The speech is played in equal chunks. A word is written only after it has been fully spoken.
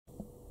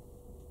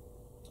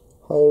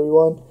Hi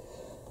everyone,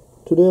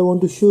 today I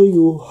want to show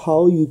you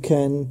how you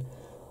can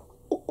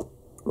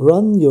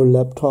run your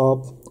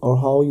laptop or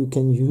how you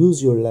can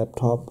use your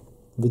laptop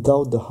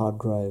without the hard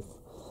drive.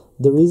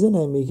 The reason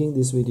I'm making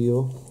this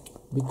video,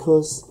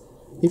 because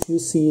if you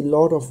see a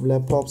lot of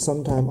laptops,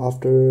 sometime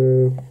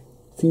after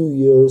few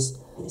years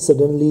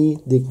suddenly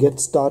they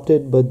get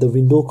started but the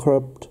window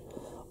corrupt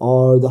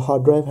or the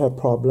hard drive have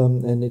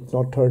problem and it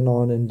not turn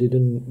on and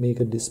didn't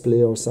make a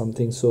display or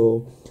something.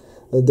 So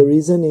the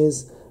reason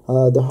is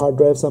the hard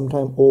drive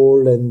sometime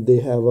old and they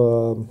have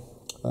a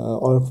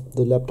or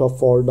the laptop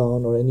fall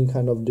down or any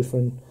kind of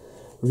different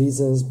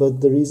reasons.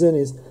 But the reason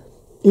is,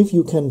 if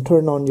you can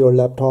turn on your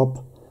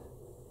laptop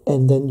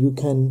and then you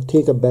can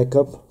take a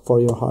backup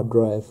for your hard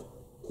drive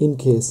in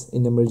case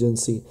in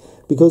emergency,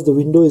 because the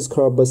window is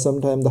corrupt but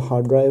sometimes the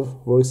hard drive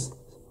works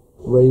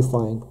very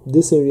fine.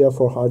 This area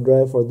for hard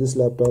drive for this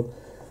laptop,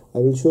 I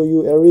will show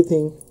you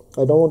everything.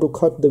 I don't want to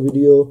cut the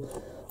video,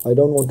 I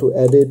don't want to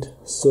edit,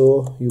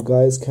 so you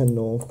guys can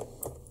know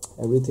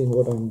everything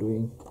what I'm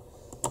doing.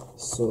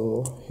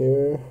 So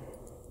here,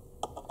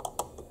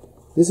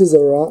 this is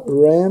a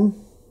RAM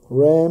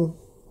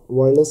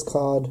wireless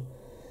card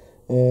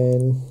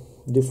and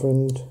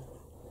different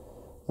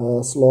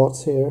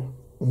slots here,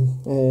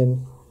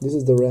 and this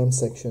is the RAM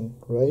section,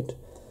 right?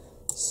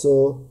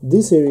 So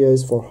this area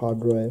is for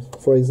hard drive.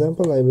 For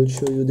example, I will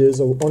show you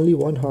there's only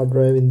one hard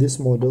drive in this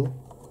model.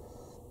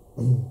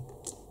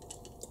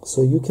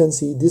 So you can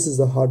see this is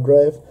the hard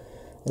drive,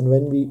 and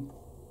when we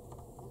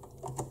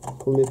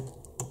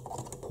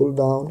pull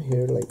down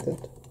here like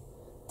that,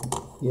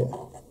 yeah,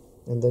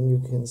 and then you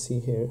can see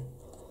here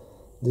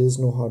there is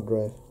no hard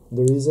drive.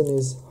 The reason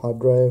is hard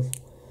drive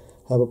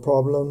have a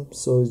problem,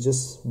 so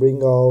just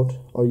bring out,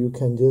 or you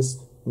can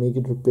just make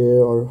it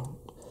repair, or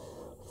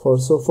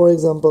for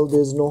example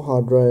there's no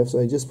hard drive,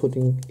 so I just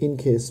putting in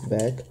case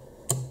back,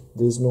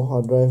 there's no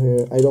hard drive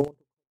here. I don't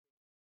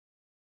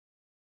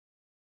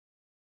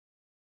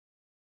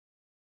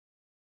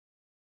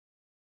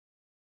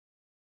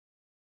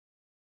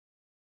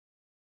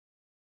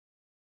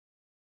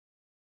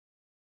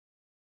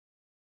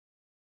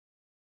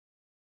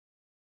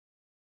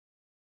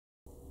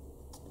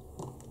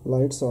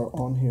lights are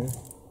on here,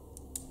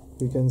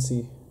 you can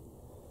see,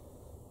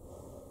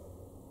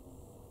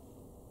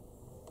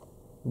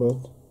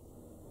 but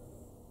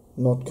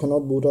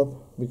cannot boot up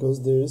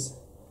because there is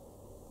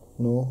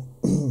no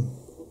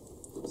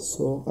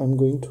so I'm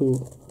going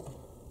to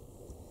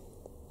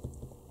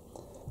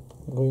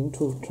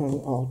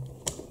turn out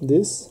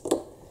this,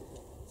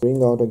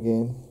 bring out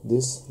again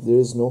this. There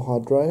is no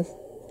hard drive,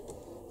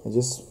 I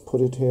just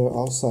put it here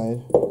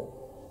outside.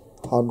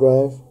 Hard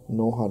drive,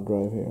 no hard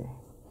drive here.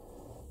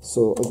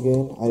 So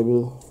again I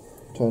will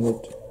turn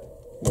it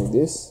like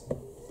this,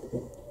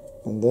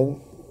 and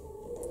then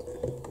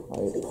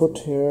I put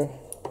here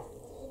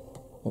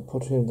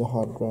the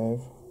hard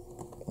drive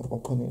and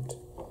open it.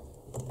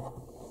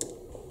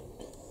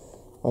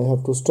 I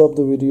have to stop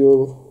the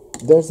video.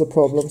 There's a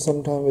problem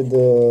sometime with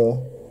the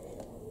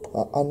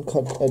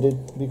uncut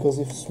edit, because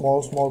if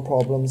small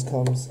problems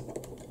comes,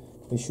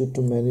 we should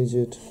to manage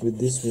it with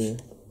this way.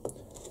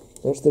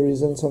 That's the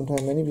reason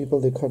sometimes many people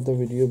they cut the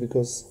video,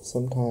 because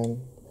sometimes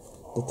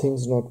the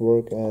things not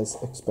work as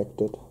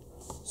expected.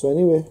 So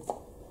anyway,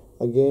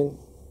 again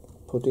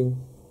putting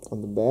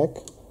on the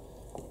back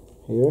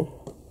here,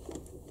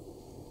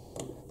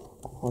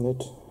 on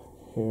it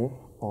here,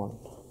 on,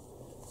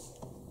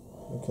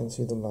 you can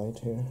see the light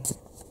here.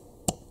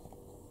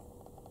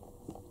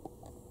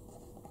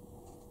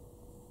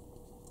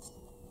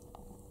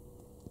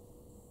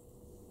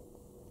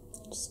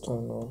 It's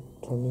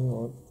turning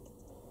on.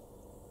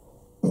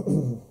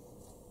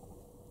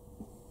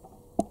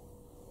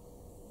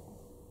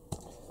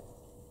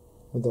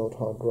 Without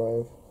hard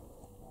drive,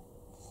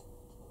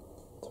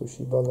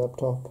 Toshiba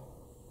laptop,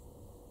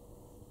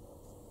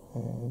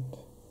 and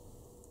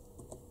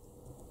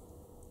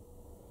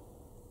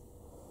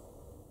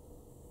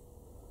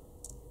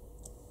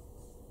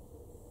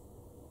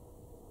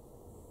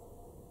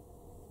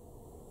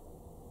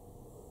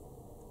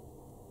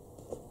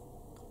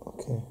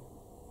okay.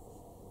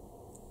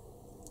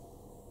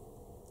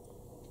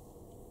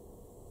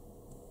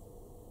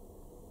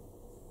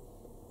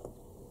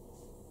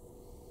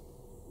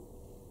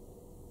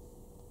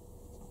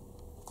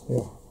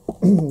 Yeah,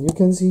 you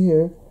can see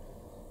here,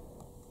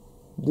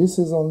 this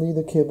is only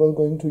the cable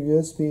going to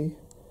USB,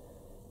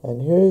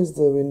 and here is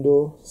the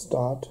window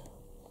start.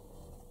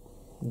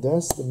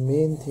 That's the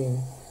main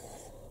thing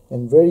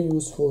and very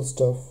useful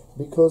stuff,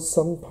 because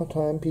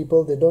sometimes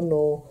people they don't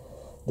know,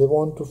 they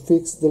want to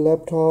fix the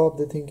laptop,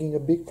 they're thinking a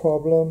big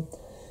problem.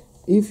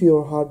 If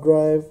your hard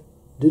drive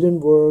didn't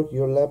work,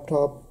 your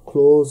laptop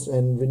closed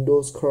and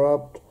Windows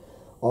corrupt,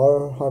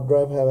 or hard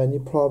drive have any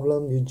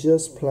problem, you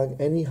just plug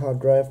any hard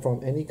drive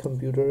from any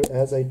computer,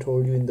 as I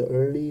told you in the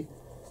early,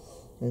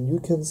 and you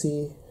can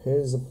see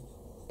here's a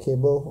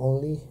cable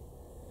only,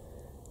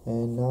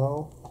 and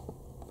now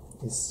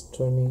it's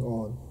turning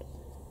on.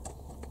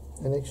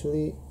 And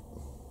actually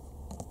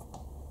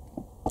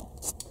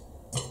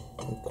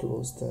me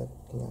close that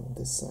lamp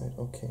this side.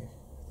 Okay,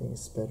 I think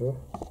it's better.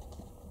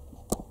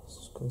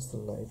 Let's close the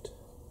light.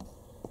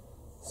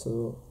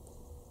 So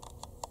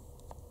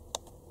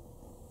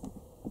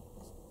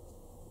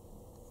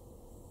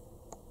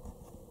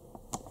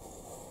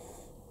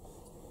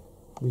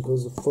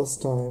because the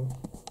first time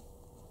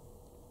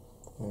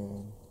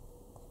and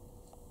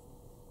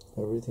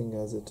everything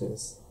as it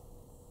is.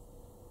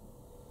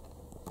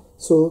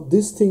 So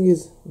this thing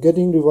is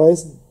getting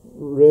revised,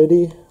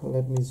 ready.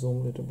 Let me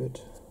zoom a little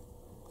bit,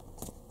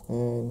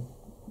 and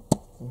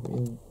I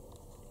mean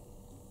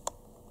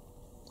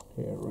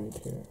here, right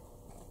here.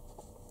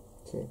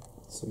 Okay,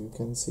 so you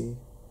can see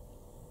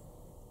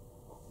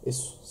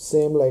it's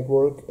same like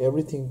work,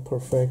 everything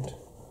perfect.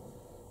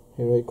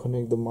 Here I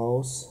connect the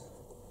mouse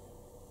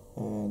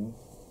and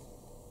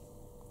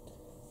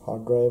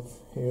hard drive.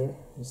 Here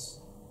is,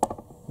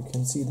 you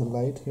can see the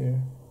light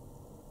here.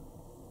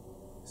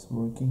 It's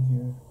working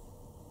here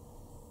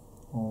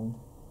on.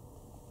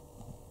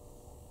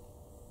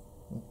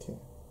 Okay,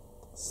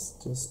 it's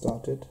just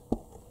started,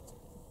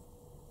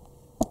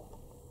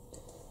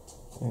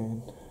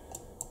 and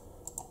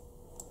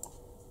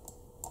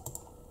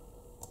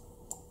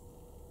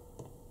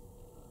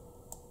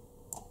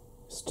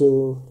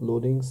still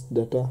loading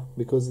data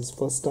because it's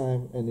first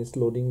time and it's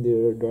loading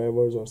their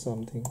drivers or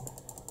something.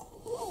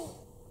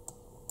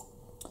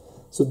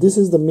 So this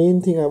is the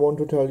main thing I want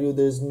to tell you.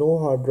 There is no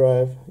hard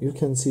drive. You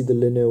can see the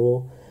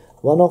Lenovo.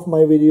 One of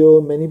my video,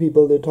 many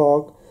people they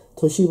talk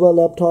Toshiba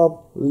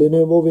laptop,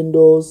 Lenovo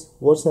Windows,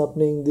 what's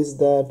happening, this,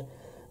 that,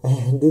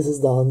 and this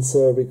is the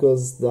answer,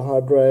 because the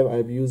hard drive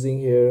I'm using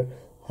here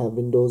have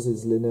Windows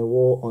is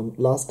Lenovo. On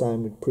last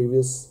time with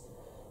previous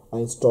I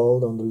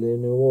installed on the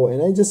Lenovo,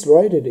 and I just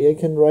write it. I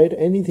can write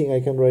anything. I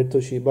can write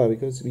Toshiba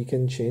because we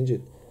can change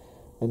it.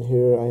 And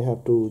here I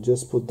have to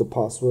just put the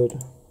password.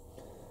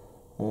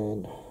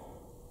 And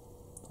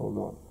hold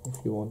on,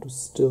 if you want to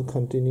still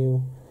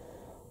continue,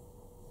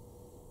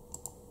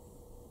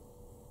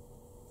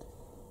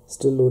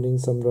 still loading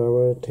some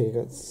driver, take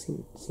a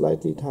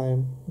slightly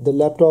time. The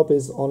laptop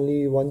is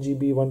only 1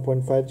 GB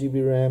 1.5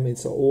 GB RAM.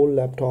 It's an old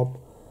laptop,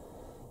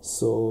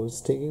 so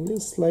it's taking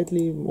just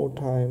slightly more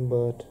time,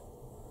 but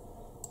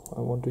I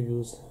want to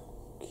use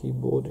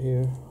keyboard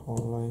here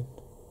online,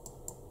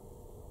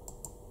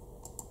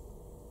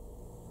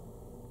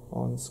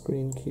 on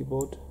screen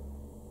keyboard,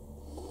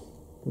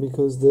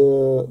 because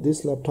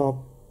this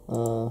laptop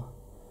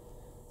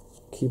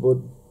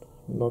keyboard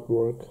not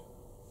work.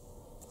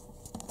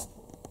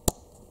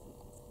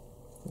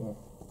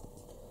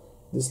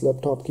 This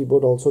laptop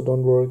keyboard also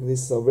don't work.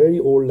 This is a very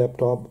old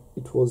laptop.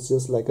 It was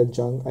just like a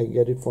junk. I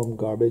get it from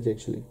garbage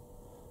actually.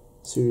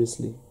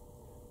 Seriously.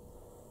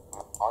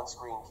 On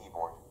screen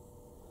keyboard.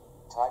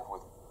 Type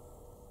with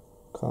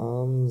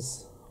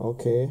comes.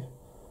 Okay.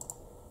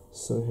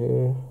 So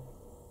here,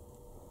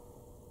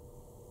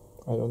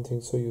 I don't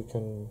think so you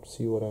can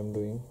see what I'm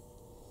doing.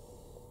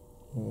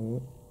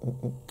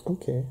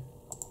 Okay.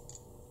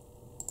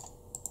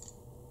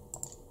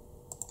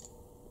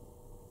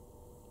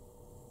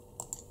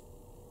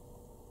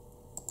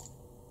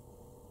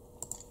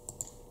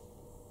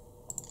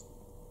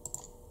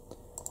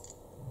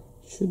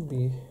 Should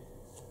be.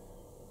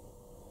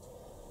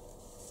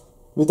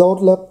 Without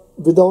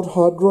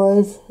hard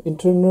drive,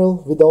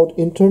 without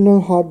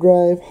internal hard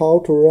drive, how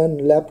to run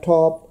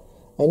laptop,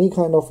 any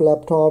kind of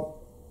laptop,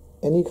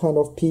 any kind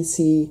of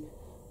PC,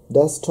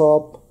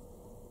 desktop.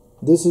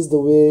 This is the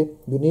way.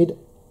 You need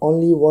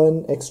only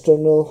one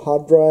external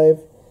hard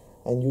drive,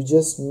 and you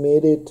just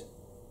made it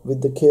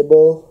with the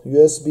cable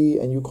USB,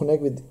 and you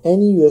connect with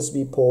any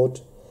USB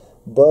port,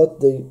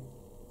 but the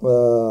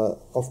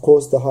of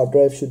course the hard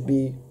drive should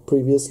be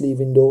previously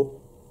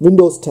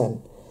Windows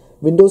 10.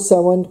 Windows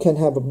 7 can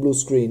have a blue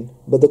screen,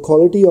 but the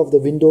quality of the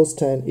Windows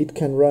 10, it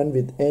can run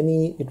with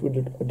any, it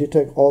will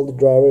detect all the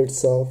driver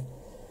itself,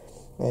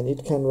 and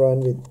it can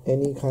run with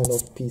any kind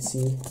of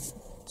PC.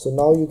 So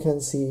now you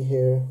can see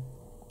here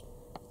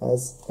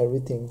as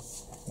everything.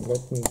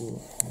 Let me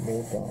go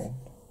more down,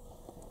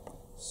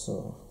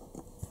 so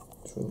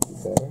it will be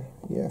better.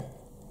 Yeah,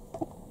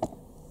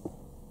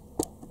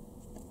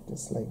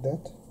 just like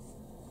that.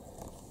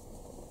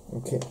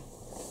 Okay,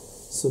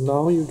 so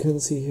now you can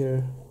see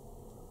here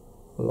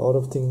a lot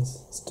of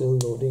things still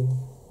loading,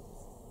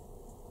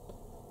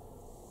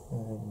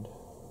 and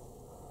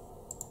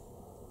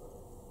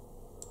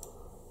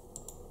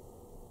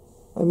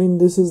I mean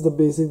this is the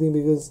basic thing,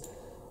 because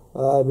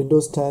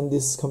Windows 10,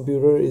 this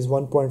computer is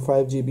 1.5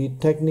 GB.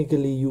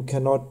 Technically you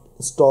cannot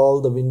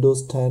install the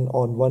Windows 10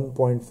 on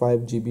 1.5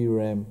 GB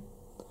RAM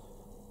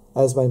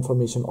as my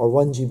information, or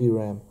 1 GB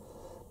RAM.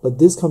 But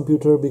this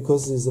computer,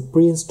 because it's a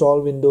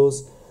pre-installed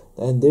Windows,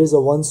 and there's a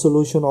one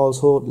solution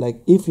also,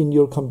 like if in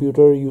your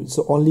computer it's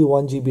only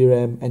 1 GB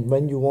RAM, and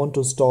when you want to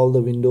install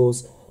the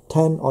Windows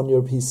 10 on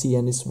your PC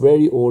and it's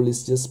very old,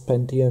 it's just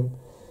Pentium,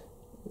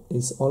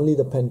 it's only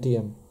the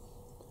Pentium,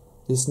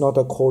 it's not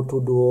a Core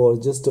 2 Duo or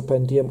just a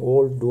Pentium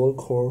old dual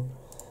core.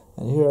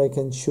 And here I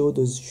can show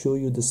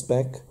you the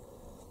spec.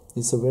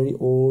 It's a very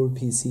old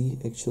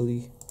PC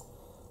actually,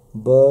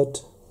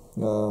 but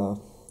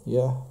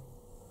Yeah,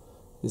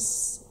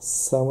 it's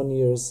 7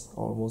 years,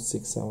 almost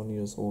 6-7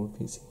 years old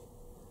PC.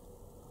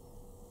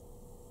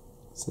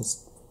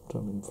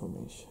 System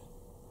information.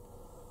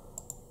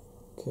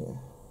 Okay.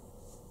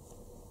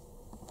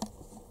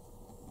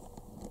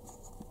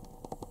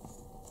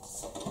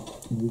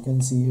 You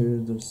can see here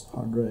this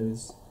hard drive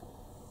is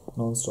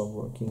non-stop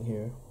working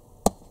here.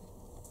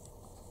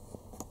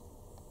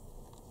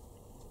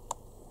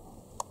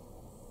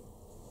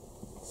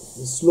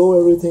 It's slow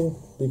everything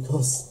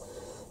because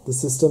the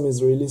system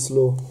is really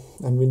slow,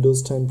 and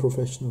Windows 10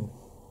 Professional,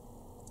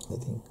 I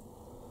think,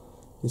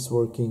 is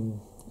working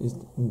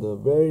in the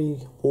very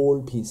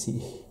old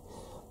PC.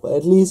 But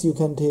at least you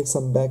can take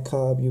some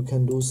backup, you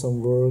can do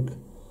some work.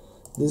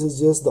 This is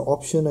just the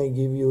option I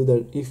give you,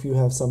 that if you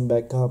have some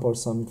backup or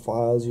some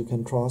files you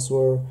can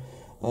transfer,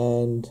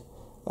 and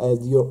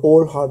your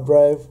old hard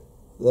drive,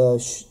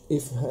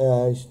 if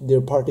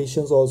their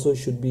partitions also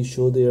should be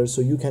shown there,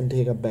 so you can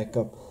take a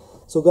backup.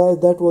 So guys,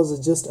 that was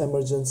just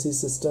emergency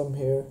system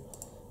here,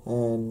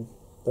 and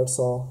that's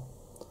all.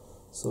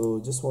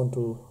 So just want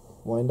to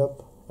wind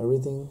up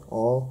everything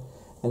all,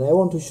 and I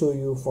want to show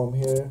you from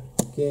here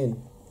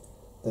again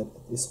that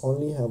it's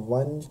only have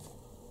one.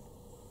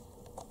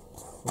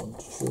 I want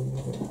to show you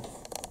here.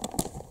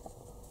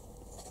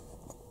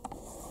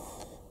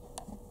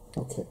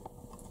 Okay,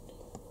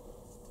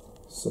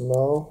 so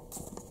now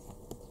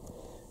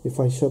if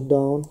I shut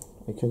down,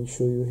 I can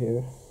show you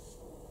here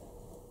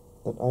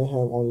that I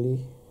have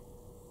only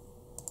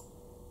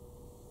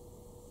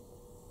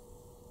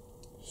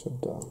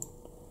shut down.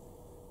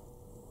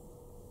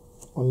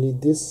 Only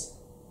this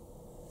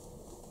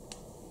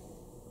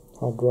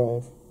hard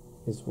drive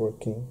is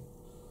working.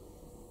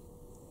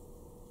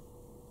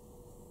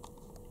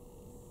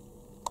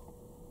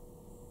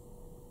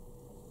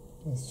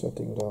 It's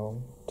shutting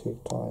down,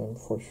 take time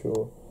for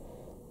sure,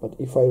 but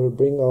if I will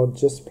bring out,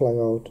 just plug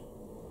out,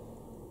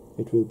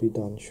 it will be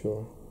done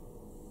sure.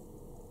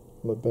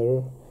 But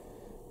better,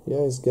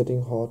 yeah, it's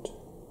getting hot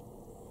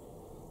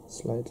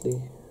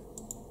slightly.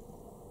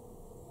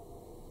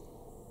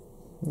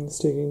 It's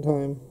taking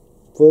time.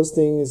 First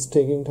thing is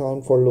taking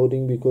time for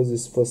loading because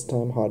it's first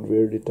time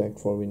hardware detect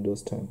for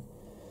Windows 10.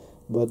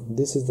 But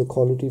this is the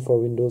quality for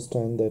Windows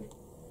 10 that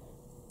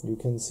you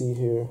can see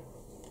here.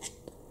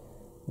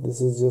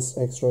 This is just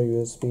extra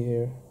USB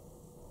here.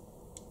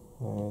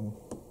 And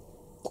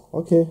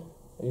okay,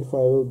 if I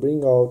will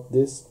bring out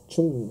this,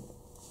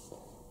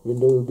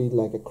 window will be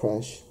like a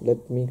crash.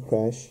 Let me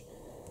crash.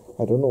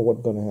 I don't know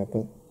what's gonna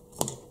happen.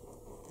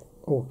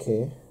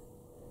 Okay,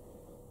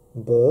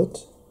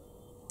 but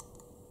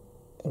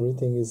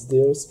everything is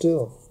there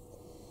still,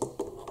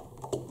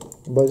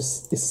 but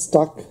it's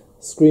stuck.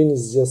 Screen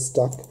is just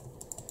stuck.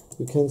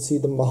 You can see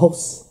the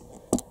mouse.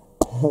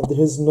 There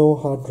is no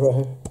hard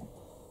drive,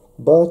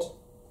 but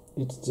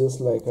it's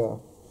just like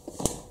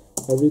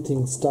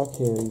everything stuck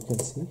here. You can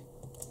see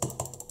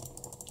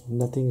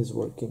nothing is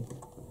working,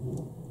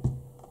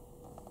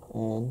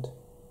 and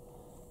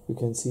you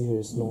can see here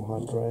is no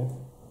hard drive,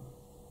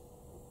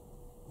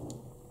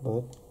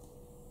 but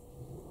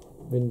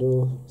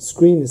window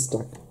screen is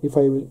stuck. If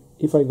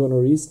I gonna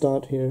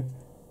restart here,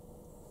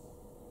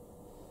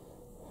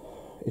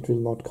 it will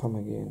not come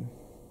again.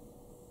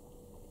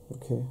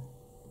 Okay,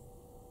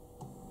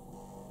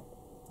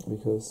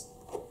 because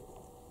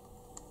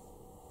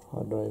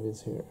hard drive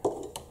is here.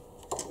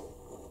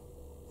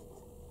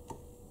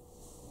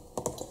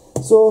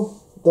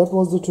 So that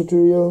was the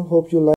tutorial. Hope you like.